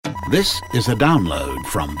This is a download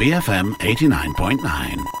from BFM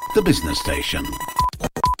 89.9, the business station.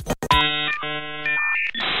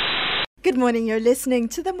 Good morning, you're listening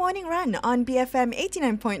to The Morning Run on BFM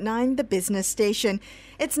 89.9, the business station.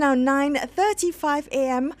 It's now 9:35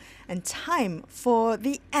 a.m. and time for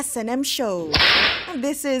the S&M show. And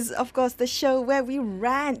this is, of course, the show where we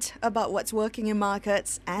rant about what's working in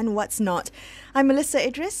markets and what's not. I'm Melissa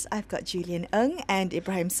Idris, I've got Julian Ng and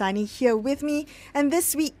Ibrahim Sani here with me. And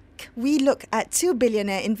this week, we look at two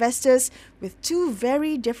billionaire investors with two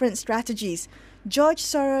very different strategies, George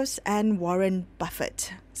Soros and Warren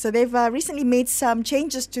Buffett. So they've recently made some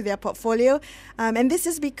changes to their portfolio, and this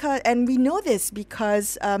is because, and we know this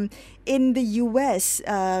because in the US,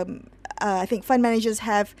 I think fund managers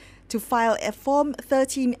have to file a Form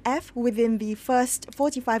 13F within the first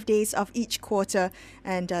 45 days of each quarter,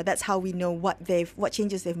 and that's how we know what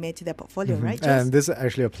changes they've made to their portfolio, right, Jess? And this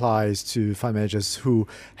actually applies to fund managers who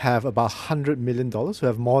have about $100 million, who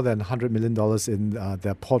have more than $100 million in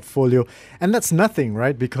their portfolio. And that's nothing,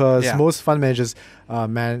 right? Because most fund managers,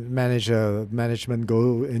 management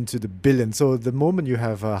go into the billion. So the moment you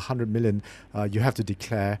have $100 million, you have to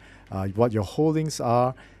declare what your holdings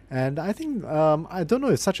are. And I think, I don't know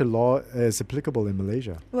if such a law is applicable in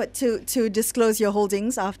Malaysia. What, to disclose your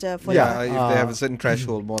holdings after? If they have a certain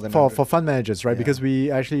threshold more than for fund managers, right? Yeah. Because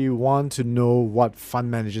we actually want to know what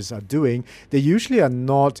fund managers are doing. They usually are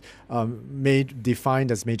not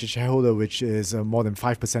defined as major shareholder, which is more than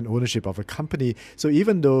 5% ownership of a company. So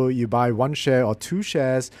even though you buy one share or two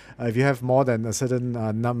shares, if you have more than a certain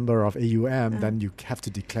number of AUM, then you have to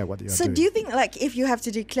declare what you are doing. So do you think, like, if you have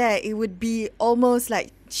to declare, it would be almost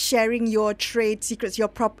like sharing your trade secrets, your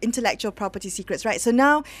intellectual property secrets, right? So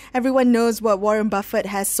now everyone knows what Warren Buffett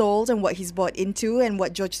has sold and what he's bought into and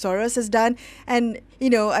what George Soros has done. And,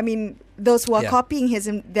 those who are copying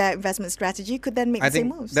their investment strategy could then make the same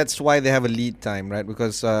moves. That's why they have a lead time, right?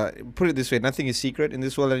 Because put it this way, nothing is secret in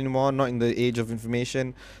this world anymore, not in the age of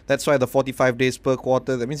information. That's why the 45 days per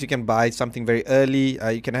quarter, that means you can buy something very early.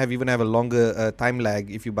 You can even have a longer time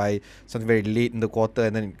lag if you buy something very late in the quarter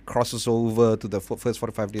and then it crosses over to the first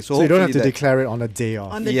 45 days. So you don't have to declare it on a day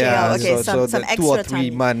off. On the day off, okay, some extra 2 or 3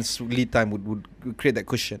 time. months lead time would create that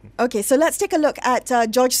cushion. Okay, so let's take a look at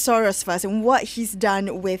George Soros first and what he's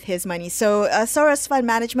done with his money. So Soros Fund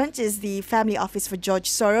Management is the family office for George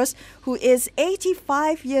Soros, who is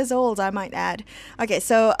 85 years old, I might add. Okay,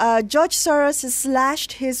 so George Soros has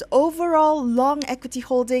slashed his overall long equity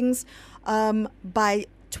holdings by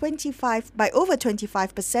over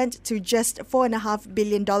 25% to just $4.5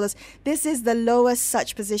 billion. This is the lowest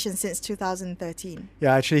such position since 2013.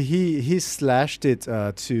 Yeah, actually, he slashed it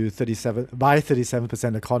by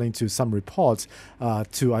 37%, according to some reports,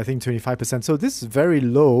 to I think 25%. So this is very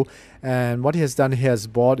low. And what he has done, he has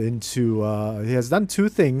done two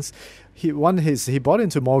things. He bought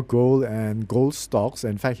into more gold and gold stocks.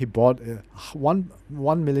 In fact, he bought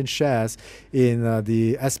 1 million shares in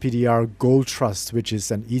the SPDR Gold Trust, which is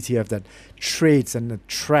an ETF that trades and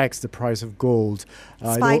tracks the price of gold.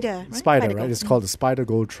 Spider, right? Spider, right? It's called the Spider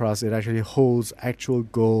Gold Trust. It actually holds actual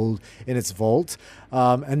gold in its vault.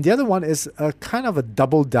 And the other one is a kind of a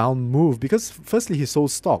double down move because firstly, he sold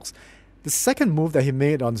stocks. The second move that he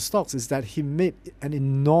made on the stocks is that he made an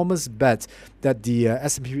enormous bet that the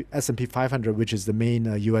S&P 500, which is the main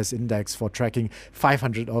US index for tracking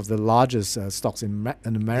 500 of the largest stocks in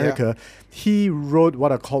America, he wrote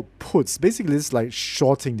what are called puts. Basically, it's like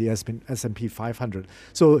shorting the S&P 500.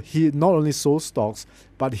 So he not only sold stocks,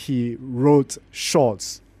 but he wrote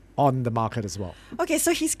shorts on the market as well. Okay,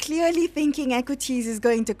 so he's clearly thinking equities is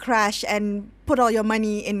going to crash and put all your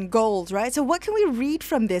money in gold, right? So what can we read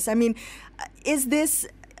from this? I mean, is this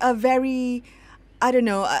a very,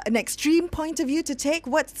 an extreme point of view to take?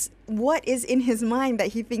 What is in his mind that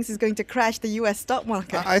he thinks is going to crash the US stock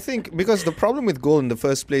market? I think because the problem with gold in the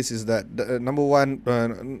first place is that, number one,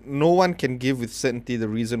 no one can give with certainty the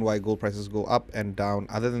reason why gold prices go up and down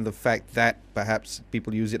other than the fact that perhaps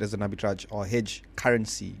people use it as an arbitrage or hedge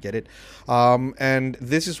currency, get it? And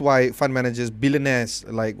this is why fund managers, billionaires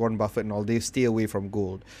like Warren Buffett and all, they stay away from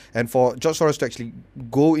gold. And for George Soros to actually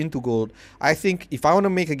go into gold, I think if I want to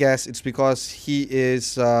make a guess, it's because he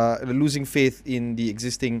is losing faith in the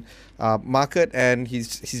existing market and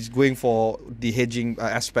he's going for the hedging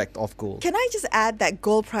aspect of gold. Can I just add that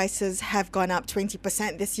gold prices have gone up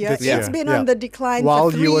 20% this year? It's been on the decline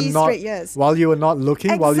for 3 straight years. While you were not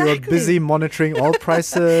looking, while you were busy monitoring oil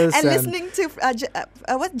prices and listening to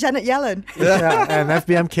Janet Yellen. And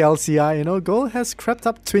FBM KLCI, gold has crept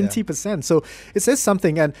up 20%. So it says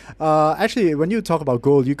something. And actually, when you talk about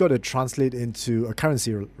gold, you got to translate into a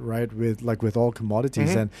currency, right? With all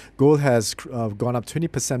commodities. And gold has gone up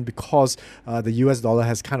 20% because the US dollar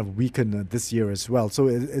has kind of weakened this year as well. So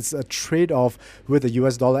it's a trade-off with the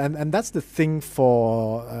US dollar. And that's the thing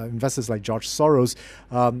for investors like George Soros.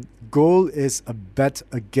 Gold is a bet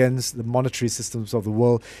against the monetary systems of the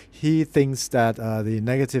world. He thinks that the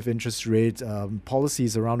negative interest rate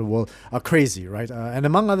policies around the world are crazy, right? And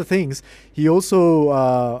among other things, he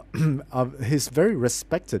also he's very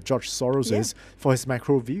respected, George Soros is, for his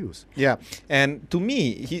macro views. Yeah, and to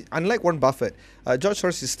me, he, unlike Warren Buffett, George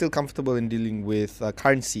Soros is still comfortable in dealing with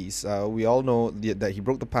currencies. We all know that he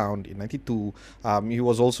broke the pound in 92. He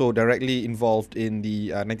was also directly involved in the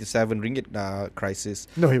 97 ringgit crisis.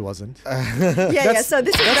 No, he wasn't. So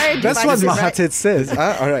this is very That's what divisive, right? Mahathir says.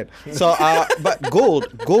 All right. So, but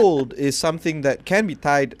gold is something that can be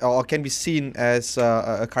tied or can be seen as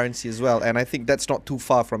a currency as well. And I think that's not too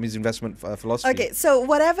far from his investment philosophy. Okay, so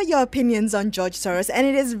whatever your opinions on George Soros, and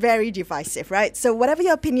it is very divisive, right? So whatever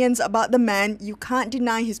your opinions about the man, you can't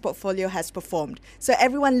deny his portfolio has performed. So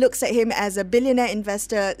everyone looks at him as a billionaire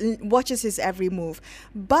investor, watches his every move.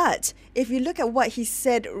 But if you look at what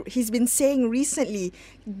he's been saying recently,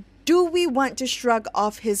 do we want to shrug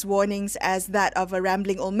off his warnings as that of a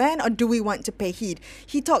rambling old man, or do we want to pay heed?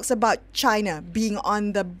 He talks about China being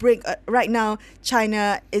on the brink. Right now,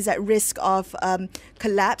 China is at risk of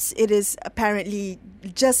collapse. It is apparently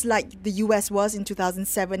just like the US was in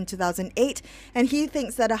 2007, 2008. And he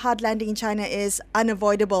thinks that a hard landing in China is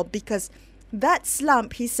unavoidable because that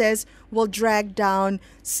slump, he says, will drag down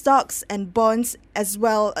stocks and bonds as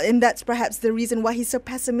well. And that's perhaps the reason why he's so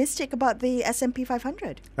pessimistic about the S&P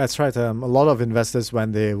 500. That's right. A lot of investors,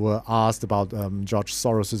 when they were asked about George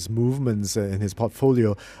Soros' movements in his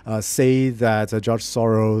portfolio, say that George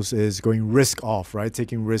Soros is going risk off, right?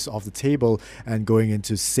 Taking risk off the table and going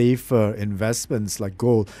into safer investments like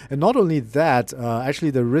gold. And not only that,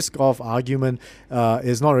 actually the risk off argument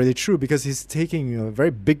is not really true because he's taking a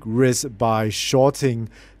very big risk by shorting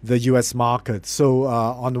the U.S. market. So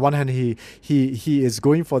on the one hand, he is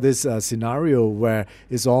going for this scenario where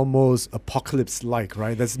it's almost apocalypse-like,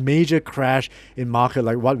 right? There's major crash in market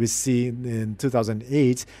like what we see in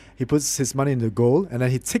 2008. He puts his money into gold and then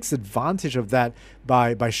he takes advantage of that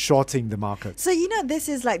by shorting the market. So, this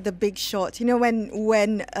is like The Big Short. When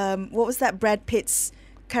what was that, Brad Pitt's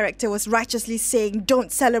character was righteously saying, don't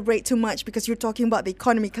celebrate too much because you're talking about the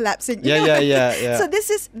economy collapsing. Yeah. So this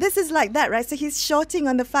is like that, right? So he's shorting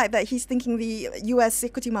on the fact that he's thinking the US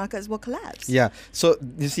equity markets will collapse. Yeah. So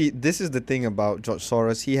you see, this is the thing about George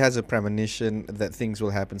Soros. He has a premonition that things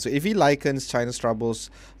will happen. So if he likens China's troubles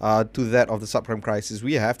to that of the subprime crisis,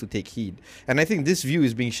 we have to take heed. And I think this view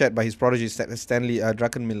is being shared by his protege, Stanley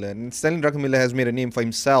Druckenmiller. And Stanley Druckenmiller has made a name for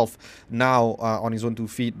himself now on his own 2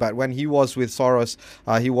 feet. But when he was with Soros,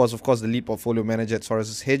 he was, of course, the lead portfolio manager at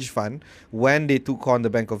Soros' hedge fund when they took on the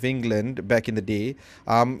Bank of England back in the day.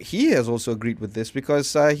 He has also agreed with this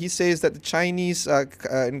because he says that the Chinese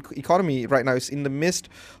economy right now is in the midst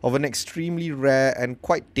of an extremely rare and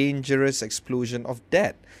quite dangerous explosion of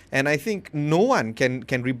debt. And I think no one can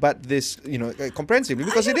rebut this, comprehensively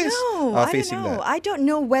because it is facing that. I don't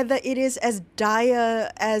know whether it is as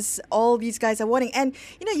dire as all these guys are warning. And,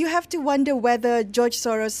 you have to wonder whether George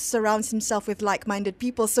Soros surrounds himself with like-minded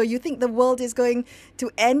people. So you think the world is going to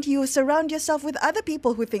end, you surround yourself with other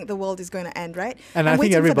people who think the world is going to end, right? And I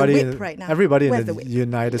think everybody in the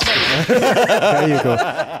United States, there you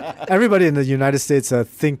go. Everybody in the United States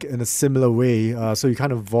think in a similar way. So you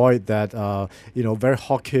can't avoid that, very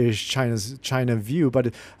hawkish China view.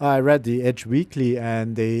 But I read the Edge Weekly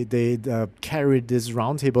and they carried this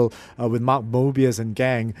roundtable with Mark Mobius and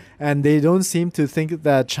gang, and they don't seem to think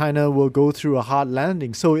that China will go through a hard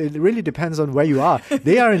landing. So it really depends on where you are.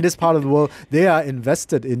 They are in this part of the world. They are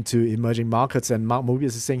invested into emerging markets, and Mark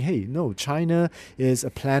Mobius is saying, hey, no, China is a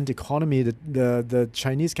planned economy. The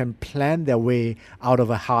Chinese can plan their way out of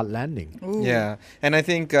a hard landing. Ooh. Yeah, and I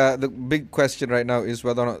think the big question right now is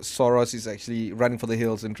whether or not Soros is actually running for the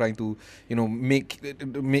hills and trying to,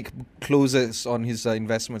 make closes on his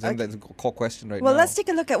investments. Okay. And that's a core question right now. Well, let's take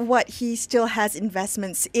a look at what he still has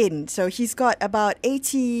investments in. So he's got about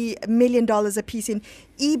 $80 million apiece in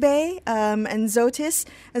eBay and Zoetis,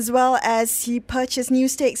 as well as he purchased new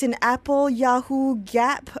stakes in Apple, Yahoo,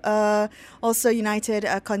 Gap, also United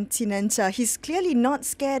Continental. He's clearly not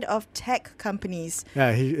scared of tech companies.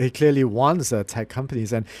 Yeah, he clearly wants tech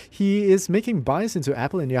companies, and he is making buys into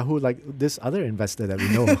Apple and Yahoo like this other investor that we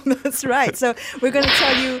know. That's right. So we're going to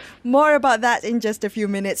tell you more about that in just a few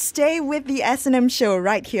minutes. Stay with the S&M show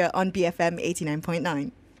right here on BFM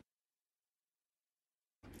 89.9.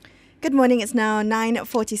 Good morning. It's now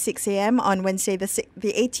 9:46 a.m. on Wednesday, the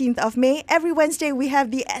 18th of May. Every Wednesday, we have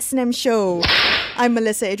the S&M Show. I'm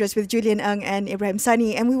Melissa Idris with Julian Ng and Ibrahim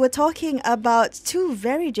Sani, and we were talking about two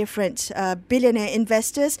very different billionaire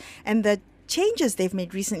investors and the changes they've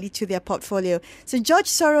made recently to their portfolio. So George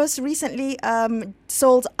Soros recently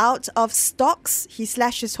sold out of stocks. He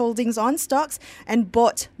slashed his holdings on stocks and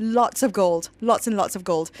bought lots of gold, lots and lots of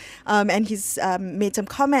gold. And he's made some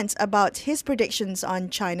comments about his predictions on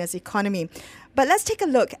China's economy. But let's take a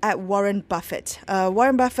look at Warren Buffett.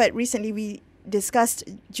 Warren Buffett, recently we discussed,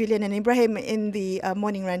 Julian and Ibrahim, in the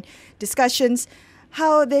Morning Run discussions,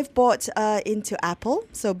 how they've bought into Apple.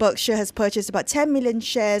 So Berkshire has purchased about 10 million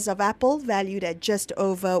shares of Apple, valued at just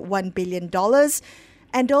over $1 billion.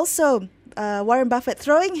 And also Warren Buffett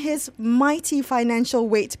throwing his mighty financial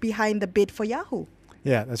weight behind the bid for Yahoo.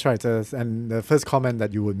 Yeah, that's right. And the first comment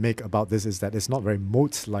that you would make about this is that it's not very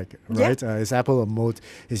moat-like, right? Yeah. Is Apple a moat?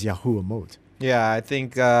 Is Yahoo a moat? Yeah, I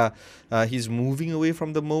think he's moving away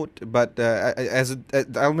from the moat, but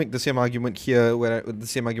I'll make the same argument here, the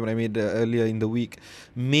same argument I made earlier in the week.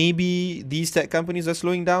 Maybe these tech companies are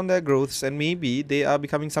slowing down their growths, and maybe they are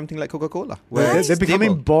becoming something like Coca-Cola. Well, they're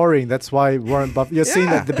becoming boring. That's why Warren Buffett... You're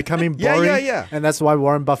saying that they're becoming boring, and that's why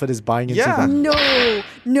Warren Buffett is buying into them.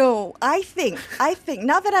 No. I think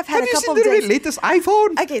now that I've had Have a couple you of seen days... the latest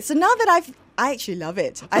iPhone? Okay, so now that I actually love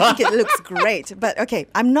it. I think it looks great. But okay,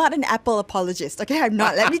 I'm not an Apple apologist. Okay, I'm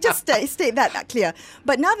not. Let me just state that clear.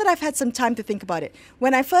 But now that I've had some time to think about it,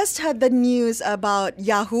 when I first heard the news about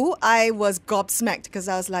Yahoo, I was gobsmacked because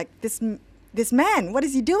I was like, this man, what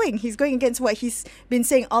is he doing? He's going against what he's been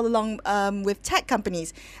saying all along with tech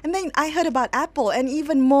companies. And then I heard about Apple and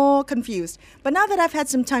even more confused. But now that I've had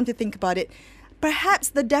some time to think about it, perhaps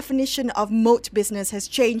the definition of moat business has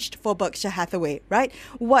changed for Berkshire Hathaway, right?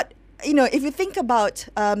 If you think about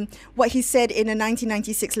what he said in a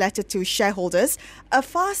 1996 letter to shareholders, a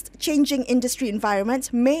fast-changing industry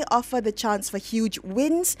environment may offer the chance for huge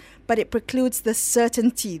wins, but it precludes the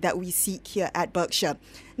certainty that we seek here at Berkshire.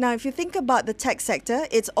 Now, if you think about the tech sector,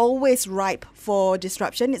 it's always ripe for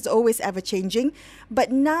disruption. It's always ever-changing.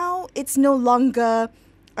 But now it's no longer,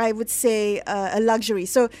 I would say, a luxury.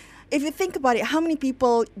 So if you think about it, how many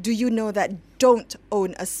people do you know that don't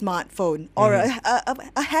own a smartphone or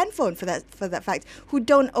a handphone for that fact, who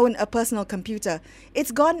don't own a personal computer?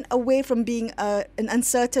 It's gone away from being an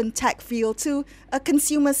uncertain tech field to a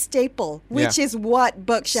consumer staple, which is what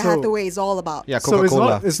Berkshire Hathaway is all about. Yeah,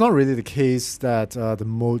 Coca-Cola. So it's not really the case that the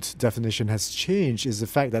moat definition has changed. It's the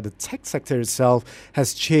fact that the tech sector itself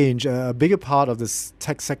has changed. A bigger part of this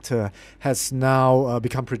tech sector has now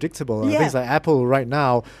become predictable. Things like Apple right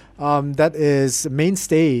now, that is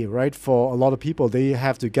mainstay, right, for a lot of people. They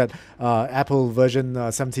have to get Apple version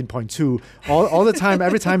 17.2 all the time.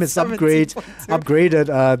 Every time it's upgraded,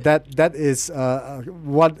 that is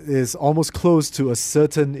what is almost close to a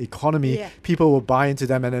certain economy. Yeah. People will buy into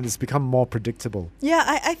them, and then it's become more predictable. Yeah,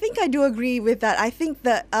 I think I do agree with that. I think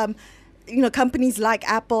that companies like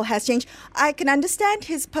Apple has changed. I can understand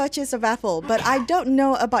his purchase of Apple, but I don't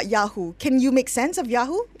know about Yahoo. Can you make sense of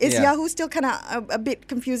Yahoo? Is Yahoo still kind of a bit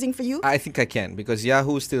confusing for you? I think I can, because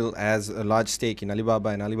Yahoo still has a large stake in Alibaba,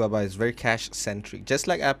 and Alibaba is very cash-centric. Just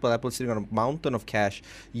like Apple is sitting on a mountain of cash.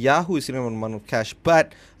 Yahoo is sitting on a mountain of cash,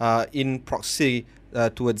 but in proxy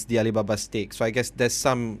towards the Alibaba stake. So I guess there's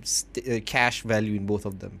some cash value in both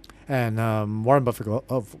of them. And Warren Buffett,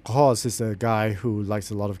 of course, is a guy who likes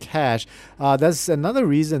a lot of cash. There's another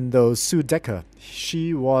reason, though. Sue Decker,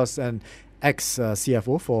 she was an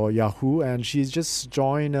ex-CFO for Yahoo, and she's just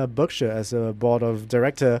joined Berkshire as a board of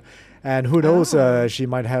director. And who knows, she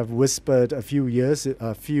might have whispered a few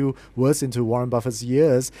words into Warren Buffett's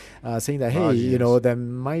ears, saying that, hey, there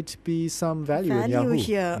might be some value in Yahoo.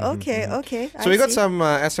 Here. Okay. So we got some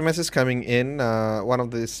SMSs coming in. One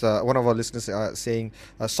of our listeners saying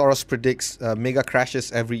Soros predicts mega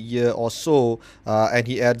crashes every year or so, and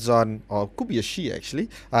he adds on, or could be a she actually,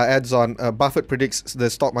 adds on, Buffett predicts the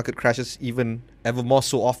stock market crashes ever more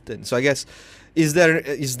so often. So I guess, is there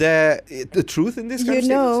the truth in this kind of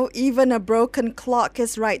statements? Even a broken clock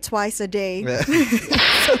is right twice a day.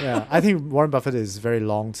 Yeah, I think Warren Buffett is very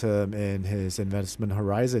long-term in his investment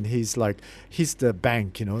horizon. He's the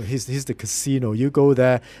bank, he's the casino. You go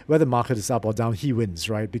there, whether the market is up or down, he wins,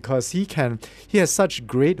 right? Because he has such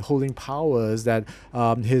great holding powers that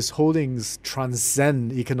his holdings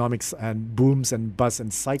transcend economics and booms and busts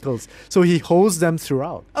and cycles. So he holds them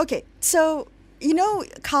throughout. Okay, so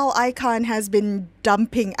Carl Icahn has been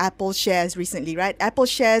dumping Apple shares recently, right? Apple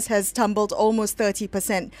shares has tumbled almost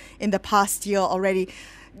 30% in the past year already.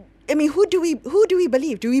 I mean, who do we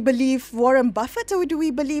believe? Do we believe Warren Buffett or do we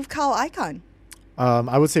believe Carl Icahn?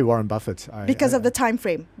 I would say Warren Buffett. Because of the time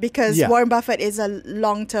frame. Because Yeah. Warren Buffett is a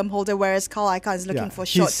long-term holder, whereas Carl Icahn is looking for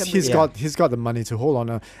short-term. He's got the money to hold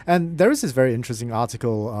on. And there is this very interesting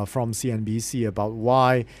article from CNBC about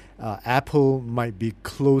why Apple might be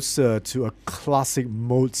closer to a classic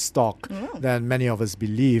mode stock than many of us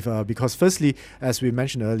believe. Because firstly, as we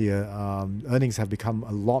mentioned earlier, earnings have become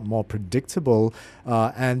a lot more predictable.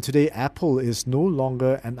 And today, Apple is no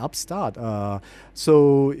longer an upstart.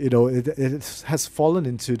 So, it has fallen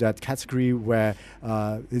into that category where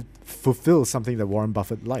it fulfills something that Warren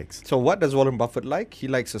Buffett likes. So what does Warren Buffett like? He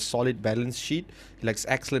likes a solid balance sheet. He likes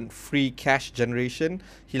excellent free cash generation.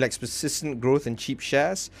 He likes persistent growth and cheap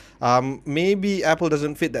shares. Maybe Apple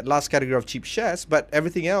doesn't fit that last category of cheap shares, but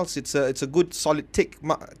everything else, it's a good solid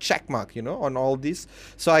check mark, on all these.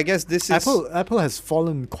 So I guess this is Apple has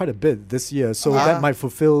fallen quite a bit this year, so that might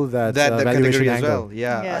fulfill that valuation category angle. as well.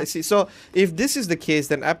 Yeah, I see. So if this is the case,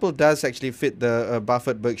 then Apple does actually fit the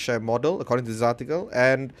Buffett Berkshire model, according to this article,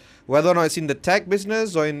 and whether or not it's in the tech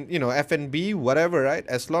business or in F&B, whatever, right?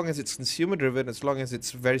 As long as it's consumer driven, as long as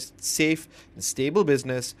it's very safe and stable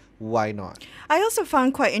business, why not? I also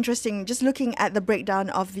found quite interesting just looking at the breakdown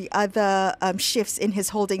of the other shifts in his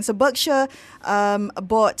holdings. So Berkshire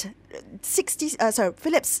bought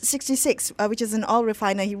Phillips 66, which is an oil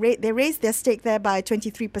refiner. They raised their stake there by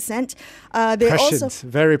 23%.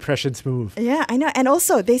 Very prescient move. Yeah, I know. And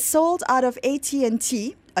also they sold out of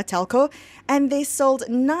AT&T, a telco, and they sold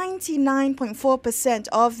 99.4%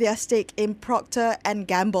 of their stake in Procter &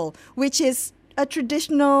 Gamble, which is a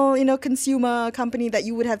traditional, consumer company that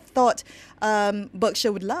you would have thought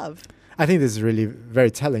Berkshire would love. I think this is really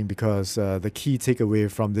very telling because the key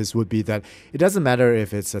takeaway from this would be that it doesn't matter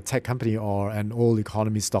if it's a tech company or an old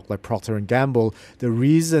economy stock like Procter & Gamble. The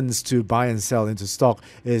reasons to buy and sell into stock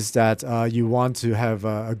is that you want to have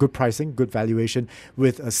a good pricing, good valuation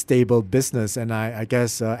with a stable business. And I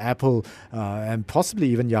guess Apple and possibly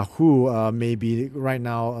even Yahoo may be right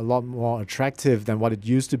now a lot more attractive than what it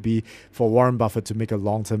used to be for Warren Buffett to make a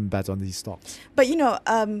long-term bet on these stocks. But,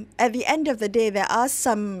 at the end of the day, there are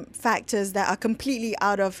some factors that are completely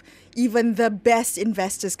out of even the best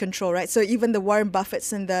investors' control, right? So even the Warren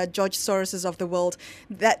Buffetts and the George Soroses of the world,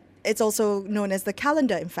 that it's also known as the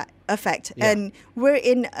calendar effect. Yeah. And we're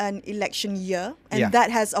in an election year, and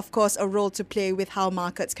that has, of course, a role to play with how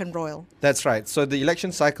markets can roil. That's right. So the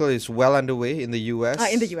election cycle is well underway in the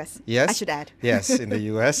US. In the US. Yes. I should add. Yes, in the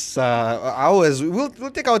US.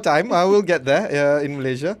 We'll take our time. We'll get there in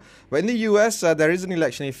Malaysia. But in the US, there is an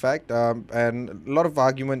election effect, and a lot of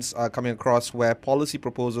arguments are coming across where policy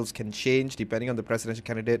proposals can change depending on the presidential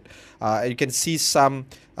candidate. You can see some,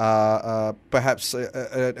 perhaps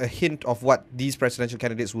a hint of what these presidential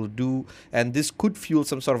candidates will do, and this could fuel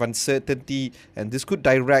some sort of uncertainty, and this could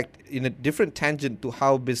direct in a different tangent to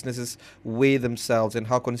how businesses weigh themselves and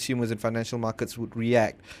how consumers and financial markets would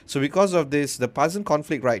react. So because of this, the partisan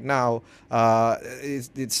conflict right now,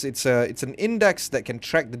 it's an index that can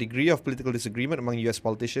track the degree of political disagreement among US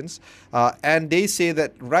politicians, and they say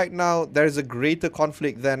that right now there is a greater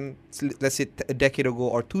conflict than, let's say, a decade ago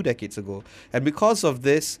or 2 decades ago. And because of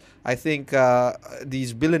this, I think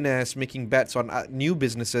these billionaires making bets on new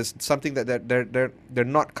businesses, something that they're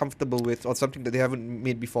not comfortable with or something that they haven't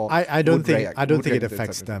made before. I don't think it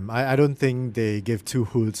affects them. I don't think they give two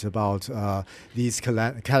hoots about these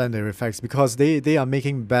calendar effects because they are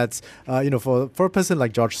making bets. For a person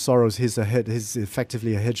like George Soros, he's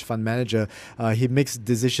effectively a hedge fund manager. He makes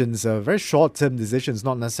decisions, very short-term decisions,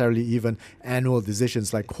 not necessarily even annual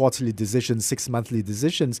decisions like quarterly decisions, 6-monthly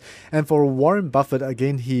decisions. And for Warren Buffett,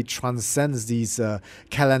 again, he transcends these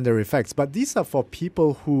calendar effects. But these are for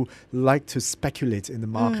people who like to speculate in the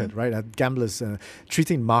market, right? Gamblers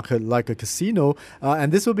treating market like a casino.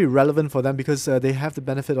 And this will be relevant for them because they have the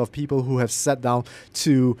benefit of people who have sat down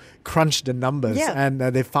to crunch the numbers. Yeah. And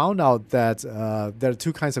they found out that there are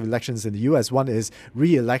two kinds of elections in the US. One is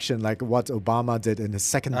re-election, like what Obama did in his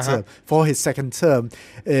second term. For his second term,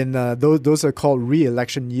 in those are called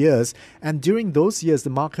re-election years. And during those years, the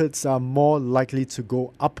markets are more likely to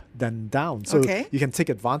go up than down. So you can take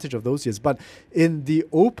advantage of those years. But in the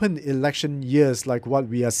open election years, like what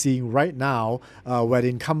we are seeing right now, where the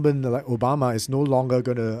incumbent like Obama is no longer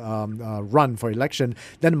going to run for election,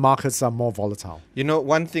 then markets are more volatile.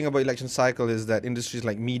 One thing about election cycle is that industries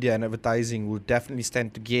like media and advertising will definitely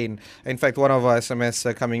stand to gain. In fact, one of our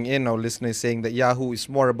SMS coming in, our listener is saying that Yahoo is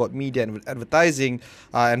more about media and advertising,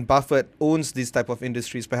 and Buffett owns these type of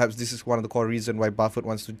industries. Perhaps this is one of the core reasons why Buffett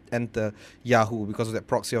wants to enter Yahoo, because of that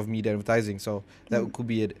proxy of media advertising. So that could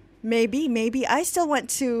be it. Maybe. I still want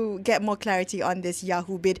to get more clarity on this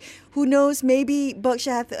Yahoo bid. Who knows? Maybe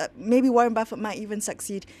Berkshire, maybe Warren Buffett might even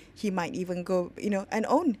succeed. He might even go, and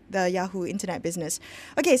own the Yahoo internet business.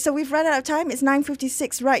 Okay, so we've run out of time. It's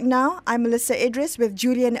 9:56 right now. I'm Melissa Idris with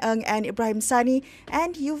Julian Ng and Ibrahim Sani,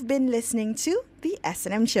 and you've been listening to the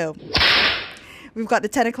S&M Show. We've got the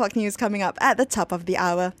 10 o'clock news coming up at the top of the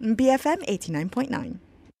hour on BFM 89.9.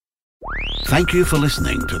 Thank you for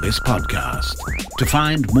listening to this podcast. To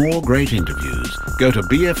find more great interviews, go to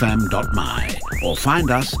bfm.my or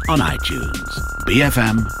find us on iTunes.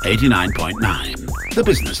 BFM 89.9, the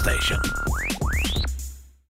business station.